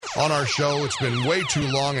on our show. It's been way too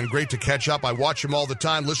long and great to catch up. I watch him all the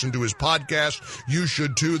time, listen to his podcast. You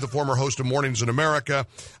should too, the former host of Mornings in America.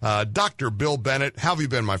 Dr. Bill Bennett, how have you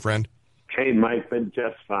been, my friend? Hey, Mike, been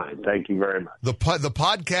just fine. Thank you very much. The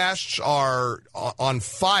podcasts are on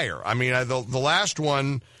fire. I mean, the last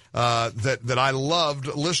one that I loved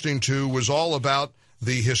listening to was all about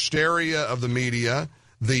the hysteria of the media,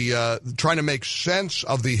 the trying to make sense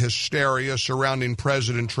of the hysteria surrounding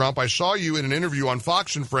President Trump. I saw you in an interview on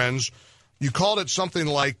Fox and Friends. You called it something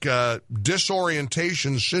like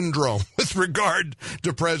disorientation syndrome with regard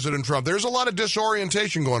to President Trump. There's a lot of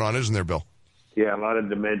disorientation going on, isn't there, Bill? Yeah, a lot of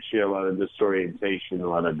dementia, a lot of disorientation, a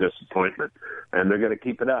lot of disappointment, and they're going to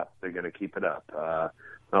keep it up. They're going to keep it up.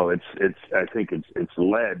 I think it's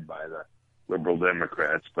led by the liberal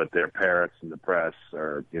Democrats, but their parents and the press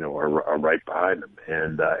are right behind them,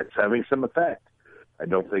 and it's having some effect. I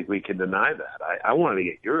don't think we can deny that. I want to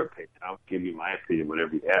get your opinion. I'll give you my opinion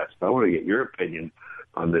whenever you ask, but I want to get your opinion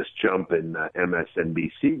on this jump in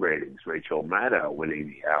MSNBC ratings. Rachel Maddow winning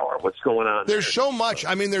the hour. What's going on There's there? so much.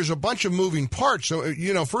 I mean, there's a bunch of moving parts. So,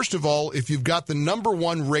 first of all, if you've got the number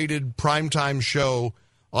one rated primetime show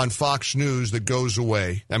on Fox News that goes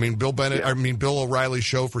away, I mean, Bill O'Reilly's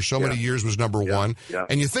show for so many years was number one. Yeah.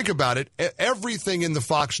 And you think about it, everything in the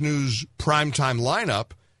Fox News primetime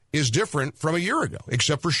lineup is different from a year ago,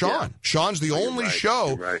 except for Sean. Yeah. Sean's the only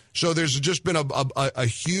show. Right. So there's just been a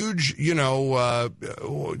huge,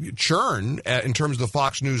 churn in terms of the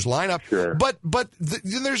Fox News lineup. Sure. But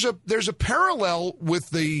there's a parallel with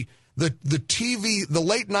the TV, the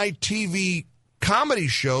late night TV comedy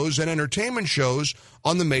shows and entertainment shows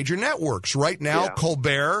on the major networks. Right now,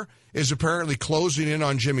 Colbert is apparently closing in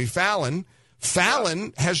on Jimmy Fallon.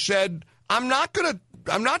 Fallon has said, I'm not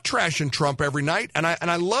trashing Trump every night. And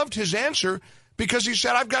I loved his answer because he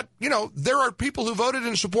said, there are people who voted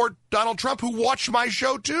and support Donald Trump who watch my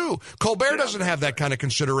show too. Colbert doesn't have that kind of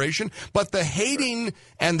consideration, but the hating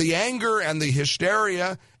and the anger and the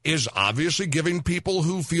hysteria is obviously giving people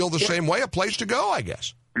who feel the same way a place to go, I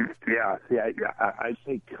guess. Yeah, I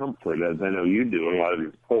take comfort, as I know you do, in a lot of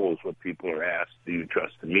these polls where people are asked, do you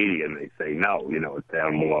trust the media? And they say no, it's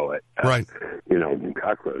down below it. Right.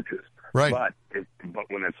 Cockroaches. Right. But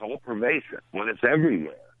when it's all pervasive, when it's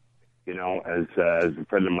everywhere, as a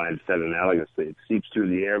friend of mine said analogously, it seeps through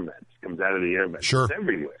the air vents, comes out of the air vents. Sure. It's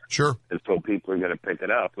everywhere. Sure. And so people are going to pick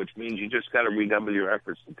it up, which means you just got to redouble your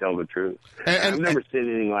efforts to tell the truth. I've never seen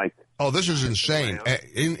anything like that. Oh, this is insane.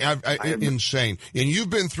 Insane. And you've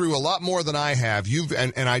been through a lot more than I have.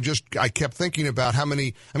 I kept thinking about how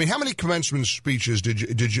many commencement speeches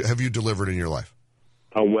have you delivered in your life?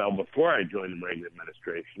 Oh, well, before I joined the Reagan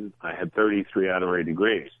administration, I had 33 honorary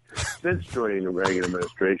degrees. Since joining the Reagan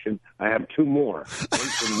administration, I have 2 more. One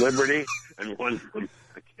from Liberty and one from...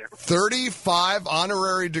 35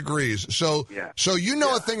 honorary degrees. So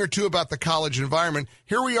a thing or two about the college environment.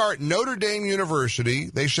 Here we are at Notre Dame University.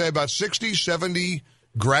 They say about 60, 70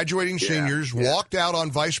 graduating seniors walked out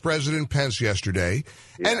on Vice President Pence yesterday.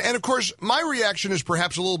 Yeah. And of course, my reaction is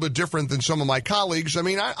perhaps a little bit different than some of my colleagues. I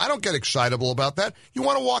mean, I don't get excitable about that. You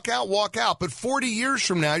want to walk out. But 40 years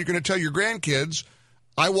from now, you're going to tell your grandkids,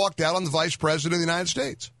 I walked out on the Vice President of the United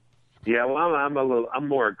States. Yeah, well, I'm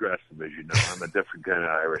more aggressive, as you know. I'm a different kind of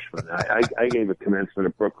Irishman. I gave a commencement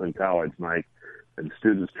at Brooklyn College, Mike, and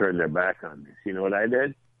students turned their back on me. So you know what I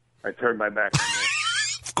did? I turned my back on them.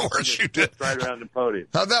 Of course you did. Right around the podium.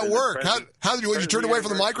 How'd that work? How did you turn away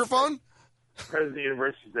from the microphone? The president of the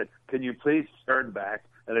university said, can you please turn back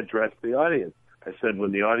and address the audience? I said,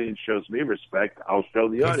 when the audience shows me respect, I'll show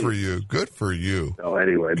the audience. Good for you. So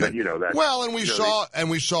anyway, but that. Well, and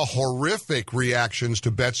we saw horrific reactions to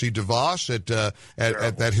Betsy DeVos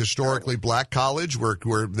at that historically black college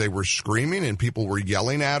where they were screaming and people were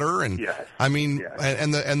yelling at her, and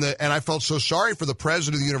and I felt so sorry for the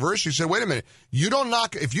president of the university. He said, wait a minute,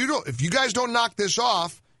 if you guys don't knock this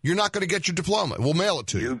off, you're not going to get your diploma. We'll mail it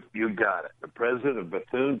to you. You got it. The president of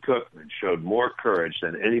Bethune-Cookman showed more courage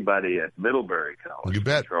than anybody at Middlebury College. You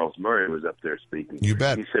bet. Charles Murray was up there speaking. You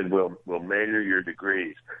bet. He said, we'll measure your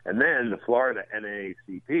degrees. And then the Florida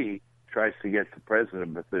NAACP tries to get the president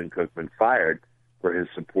of Bethune-Cookman fired for his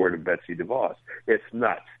support of Betsy DeVos. It's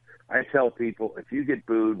nuts. I tell people, if you get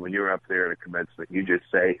booed when you're up there at a commencement, you just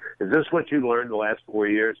say, is this what you learned the last 4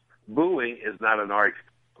 years? Booing is not an argument,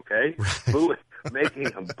 okay? Right. Booing. Making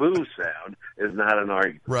a boo sound is not an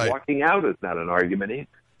argument. Right. Walking out is not an argument either.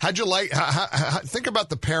 How'd you think about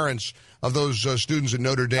the parents of those students at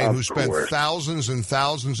Notre Dame who spent thousands and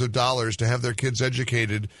thousands of dollars to have their kids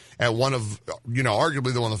educated at one of,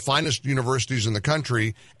 arguably one of the finest universities in the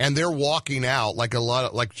country, and they're walking out like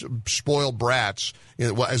spoiled brats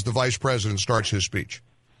as the vice president starts his speech?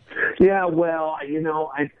 Yeah, well,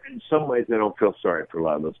 in some ways I don't feel sorry for a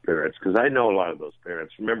lot of those parents because I know a lot of those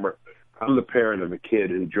parents. Remember, I'm the parent of a kid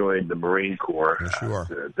who joined the Marine Corps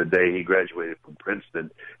the day he graduated from Princeton.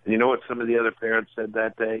 And you know what some of the other parents said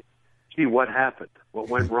that day? Gee, what happened? What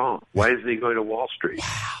went wrong? Why isn't he going to Wall Street?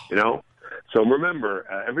 Wow. So remember,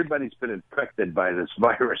 everybody's been infected by this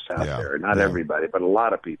virus out there. Not everybody, but a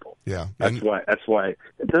lot of people. Yeah. That's why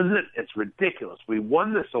it's ridiculous. We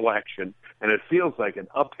won this election, and it feels like an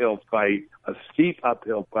uphill fight, a steep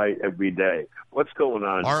uphill fight every day. What's going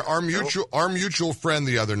on? Our mutual friend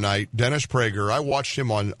the other night, Dennis Prager, I watched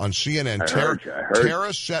him on CNN. I heard. Tara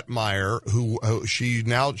Setmeyer, who she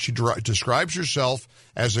describes herself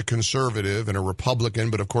as a conservative and a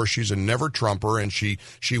Republican, but of course she's a never Trumper, and she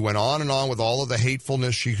went on and on with all of the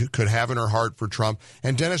hatefulness she could have in her heart for Trump.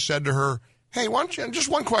 And Dennis said to her, "Hey, why don't you, just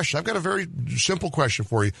one question. I've got a very simple question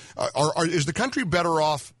for you. Is the country better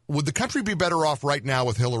off? Would the country be better off right now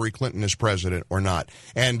with Hillary Clinton as president or not?"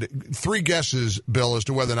 And 3 guesses, Bill, as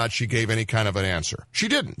to whether or not she gave any kind of an answer. She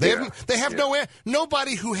didn't. They have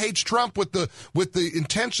nobody who hates Trump with the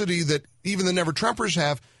intensity that even the never Trumpers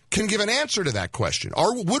have can give an answer to that question.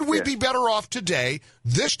 Or would we be better off today,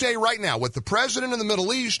 this day right now, with the president in the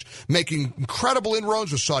Middle East making incredible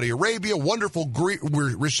inroads with Saudi Arabia, wonderful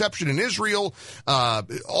reception in Israel,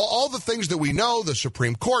 all the things that we know, the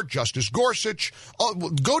Supreme Court, Justice Gorsuch,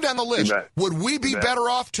 go down the list. Would we be better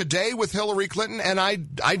off today with Hillary Clinton? And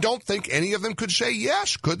I don't think any of them could say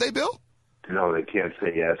yes. Could they, Bill? No, they can't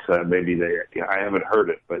say yes. Maybe I haven't heard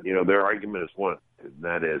it, but their argument is one. And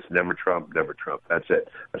that is never Trump, never Trump. That's it.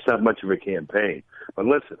 That's not much of a campaign. But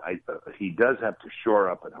listen, he does have to shore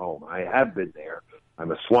up at home. I have been there.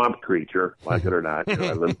 I'm a swamp creature, like it or not.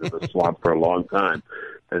 I lived in the swamp for a long time.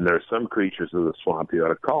 And there are some creatures of the swamp you ought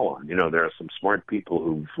to call on. There are some smart people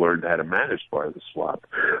who've learned how to manage part of the swamp.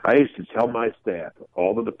 I used to tell my staff,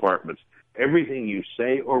 all the departments, everything you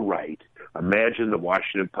say or write, imagine the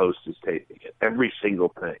Washington Post is taping it. Every single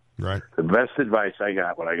thing. Right. The best advice I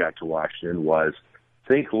got when I got to Washington was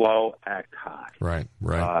think low, act high. Right.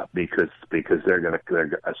 Because they're going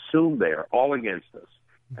to assume they are all against us.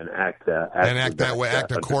 And act that way,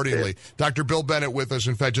 act accordingly. Dr. Bill Bennett with us.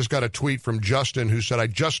 In fact, just got a tweet from Justin who said, "I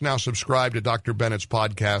just now subscribed to Dr. Bennett's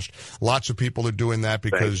podcast." Lots of people are doing that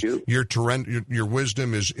because your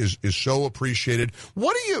wisdom is so appreciated.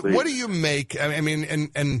 What do you make? I mean,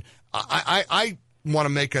 and I want to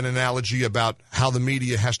make an analogy about how the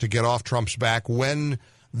media has to get off Trump's back when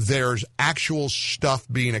there's actual stuff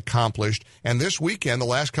being accomplished. And this weekend, the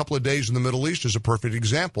last couple of days in the Middle East is a perfect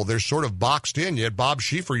example. They're sort of boxed in. You had Bob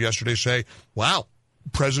Schieffer yesterday say, wow,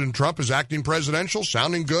 President Trump is acting presidential,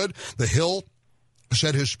 sounding good. The Hill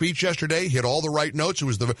said his speech yesterday hit all the right notes. It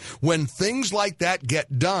was when things like that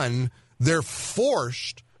get done, they're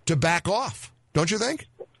forced to back off. Don't you think?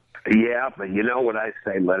 Yeah, but you know what I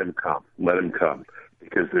say? Let him come. Let him come.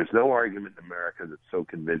 Because there's no argument in America that's so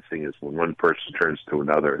convincing as when one person turns to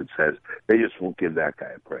another and says, they just won't give that guy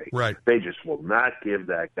a break. Right. They just will not give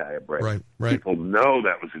that guy a break. Right. People know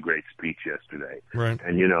that was a great speech yesterday. Right.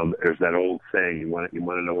 And, there's that old saying, you want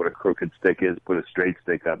to know what a crooked stick is? Put a straight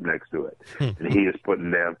stick up next to it. And he is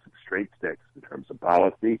putting down some straight sticks in terms of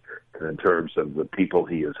policy and in terms of the people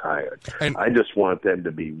he has hired. And I just want them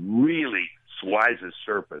to be really wise as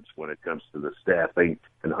serpents when it comes to the staffing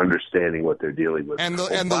and understanding what they're dealing with. And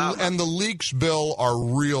the leaks, Bill, are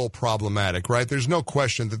real problematic, right? There's no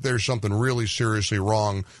question that there's something really seriously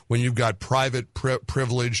wrong when you've got private,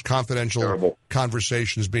 privileged, confidential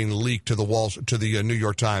conversations being leaked to the New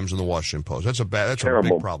York Times and the Washington Post. That's a big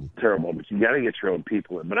problem. Terrible, but you got to get your own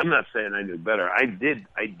people in. But I'm not saying I knew better. I did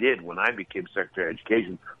when I became Secretary of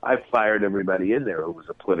Education. I fired everybody in there who was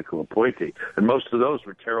a political appointee, and most of those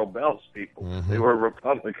were Terrell Bell's people. They were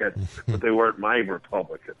Republicans, but they weren't my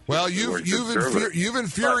Republicans. Well, you've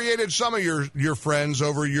infuriated some of your friends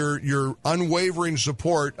over your unwavering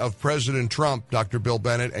support of President Trump, Dr. Bill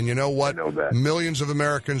Bennett, and you know what? I know that. Millions of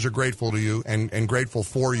Americans are grateful to you and grateful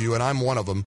for you, and I'm one of them.